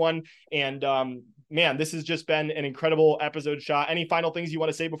with someone. And man, this has just been an incredible episode, Sháá. Any final things you want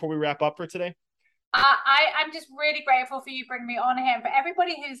to say before we wrap up for today? I'm just really grateful for you bringing me on here. And for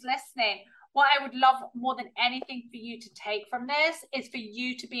everybody who's listening, what I would love more than anything for you to take from this is for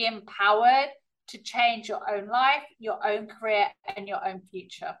you to be empowered to change your own life, your own career, and your own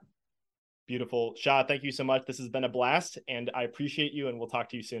future. Beautiful. Sháá, thank you so much. This has been a blast, and I appreciate you, and we'll talk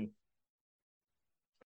to you soon.